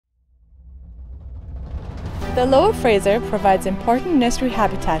The Lower Fraser provides important nursery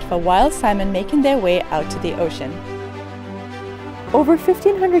habitat for wild salmon making their way out to the ocean. Over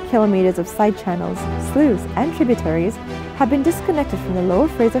 1,500 kilometers of side channels, sloughs and tributaries have been disconnected from the Lower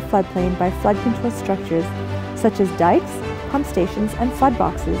Fraser floodplain by flood control structures such as dikes, pump stations and flood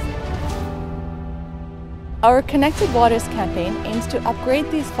boxes. Our Connected Waters campaign aims to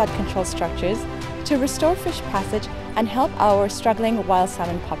upgrade these flood control structures to restore fish passage and help our struggling wild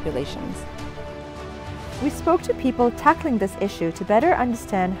salmon populations. We spoke to people tackling this issue to better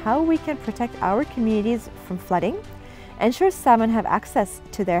understand how we can protect our communities from flooding, ensure salmon have access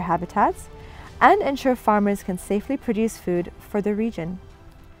to their habitats, and ensure farmers can safely produce food for the region.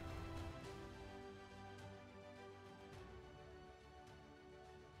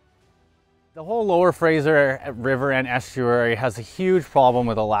 The whole Lower Fraser River and estuary has a huge problem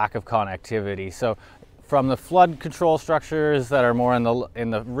with a lack of connectivity. So from the flood control structures that are more in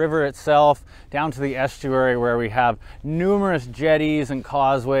the river itself, down to the estuary where we have numerous jetties and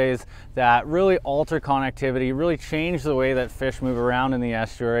causeways that really alter connectivity, really change the way that fish move around in the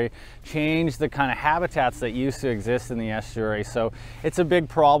estuary, change the kind of habitats that used to exist in the estuary. So it's a big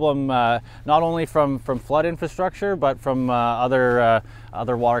problem, not only from flood infrastructure, but from other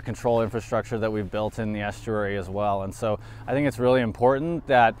water control infrastructure that we've built in the estuary as well. And so I think it's really important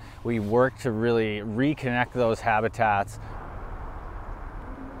that we work to really reconnect those habitats.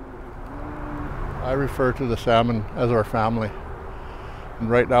 I refer to the salmon as our family. And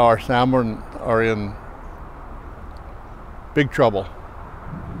right now our salmon are in big trouble.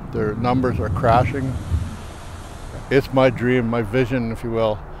 Their numbers are crashing. It's my dream, my vision, if you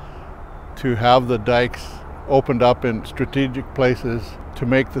will, to have the dikes opened up in strategic places to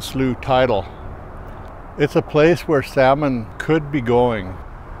make the slough tidal. It's a place where salmon could be going.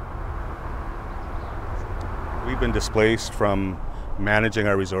 We've been displaced from managing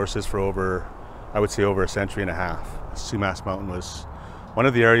our resources for over a century and a half. Sumas Mountain was one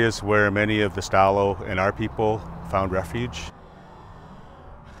of the areas where many of the Stalo and our people found refuge.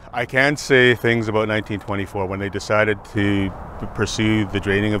 I can say things about 1924 when they decided to pursue the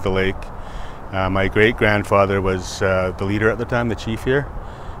draining of the lake. My great-grandfather was the leader at the time, the chief here,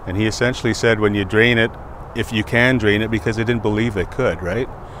 and he essentially said when you drain it, if you can drain it, because they didn't believe they could, right?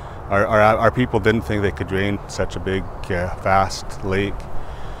 Our people didn't think they could drain such a big, vast lake.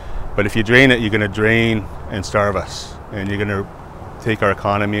 But if you drain it, you're going to drain and starve us, and you're going to take our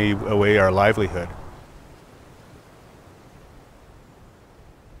economy away, our livelihood.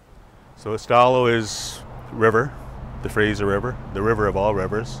 So Stalo is river, the Fraser River, the river of all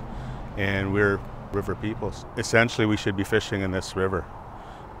rivers, and we're river peoples. Essentially, we should be fishing in this river.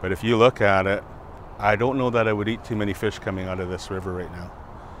 But if you look at it, I don't know that I would eat too many fish coming out of this river right now.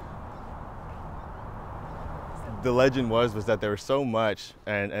 The legend was that there was so much,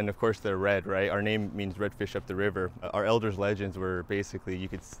 and of course they're red, right? Our name means red fish up the river. Our elders' legends were basically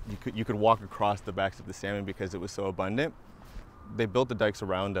you could walk across the backs of the salmon because it was so abundant. They built the dikes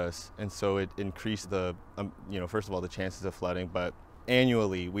around us, and so it increased the, first of all, the chances of flooding, but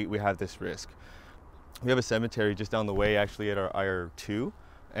annually we have this risk. We have a cemetery just down the way, actually, at our IR2,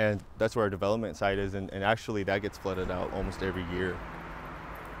 and that's where our development site is, and actually that gets flooded out almost every year.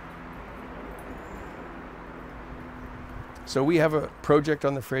 So we have a project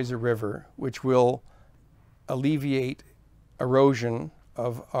on the Fraser River which will alleviate erosion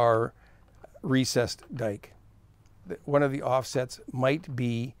of our recessed dike. One of the offsets might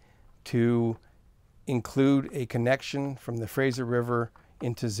be to include a connection from the Fraser River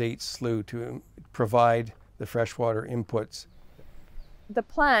into Zait's Slough to provide the freshwater inputs. The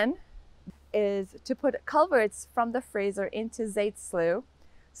plan is to put culverts from the Fraser into Zait's Slough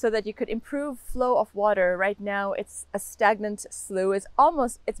so that you could improve flow of water. Right now it's a stagnant slough.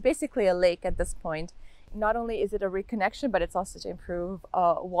 It's basically a lake at this point. Not only is it a reconnection, but it's also to improve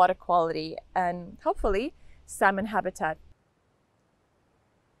water quality and hopefully salmon habitat.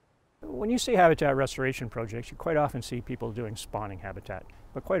 When you see habitat restoration projects, you quite often see people doing spawning habitat.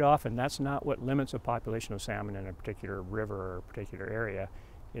 But quite often that's not what limits a population of salmon in a particular river or a particular area.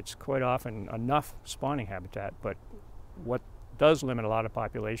 It's quite often enough spawning habitat, but what does limit a lot of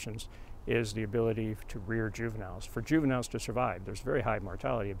populations is the ability to rear juveniles. For juveniles to survive, there's very high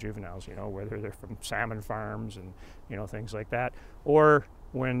mortality of juveniles, whether they're from salmon farms and, things like that. Or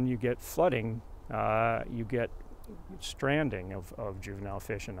when you get flooding, you get stranding of juvenile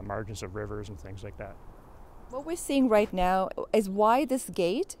fish in the margins of rivers and things like that. What we're seeing right now is why this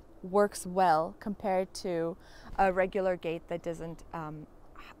gate works well compared to a regular gate that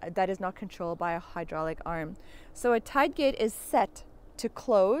that is not controlled by a hydraulic arm. So a tide gate is set to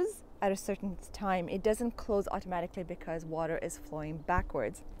close at a certain time. It doesn't close automatically because water is flowing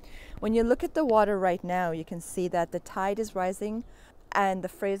backwards. When you look at the water right now, you can see that the tide is rising and the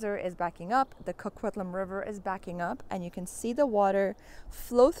Fraser is backing up, the Coquitlam River is backing up, and you can see the water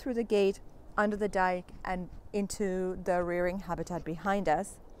flow through the gate under the dike and into the rearing habitat behind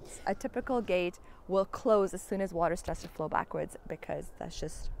us. A typical gate will close as soon as water starts to flow backwards because that's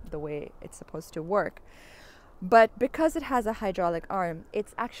just the way it's supposed to work. But because it has a hydraulic arm,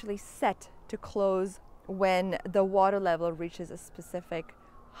 it's actually set to close when the water level reaches a specific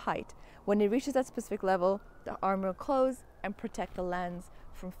height. When it reaches that specific level, the arm will close and protect the lands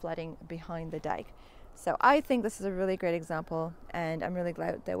from flooding behind the dike. So I think this is a really great example, and I'm really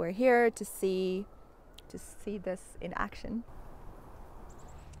glad that we're here to see this in action.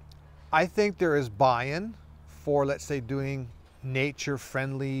 I think there is buy-in for, let's say, doing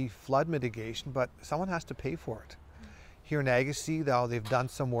nature-friendly flood mitigation, but someone has to pay for it. Here in Agassiz, though, they've done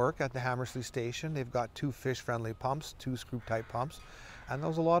some work at the Hammersley Station. They've got 2 fish-friendly pumps, 2 screw-type pumps, and that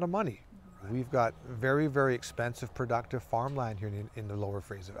was a lot of money. We've got very, very expensive productive farmland here in the lower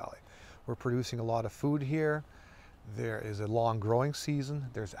Fraser Valley. We're producing a lot of food here. There is a long growing season.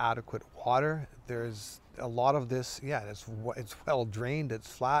 There's adequate water. There's a lot of this, yeah, it's well drained,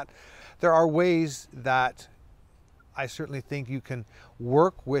 it's flat. There are ways that I certainly think you can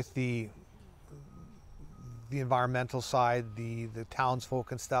work with the environmental side, the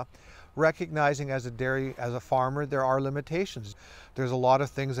townsfolk and stuff, recognizing as a farmer, there are limitations. There's a lot of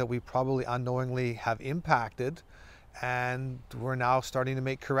things that we probably unknowingly have impacted, and we're now starting to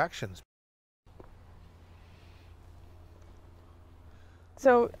make corrections.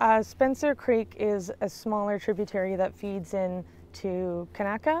 So Spencer Creek is a smaller tributary that feeds into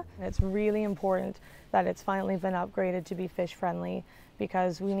Kanaka. It's really important that it's finally been upgraded to be fish friendly,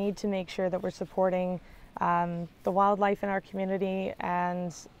 because we need to make sure that we're supporting the wildlife in our community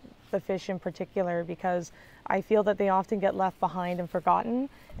and the fish in particular, because I feel that they often get left behind and forgotten.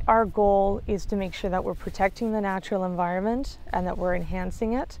 Our goal is to make sure that we're protecting the natural environment and that we're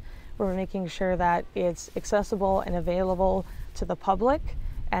enhancing it. We're making sure that it's accessible and available to the public,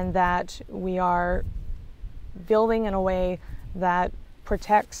 and that we are building in a way that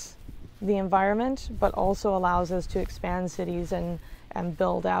protects the environment but also allows us to expand cities and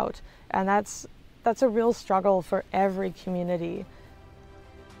build out. And that's a real struggle for every community.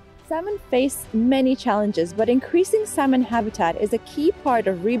 Salmon face many challenges, but increasing salmon habitat is a key part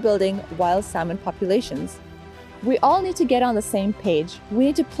of rebuilding wild salmon populations. We all need to get on the same page. We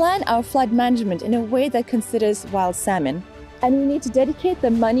need to plan our flood management in a way that considers wild salmon. And we need to dedicate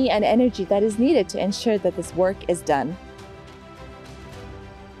the money and energy that is needed to ensure that this work is done.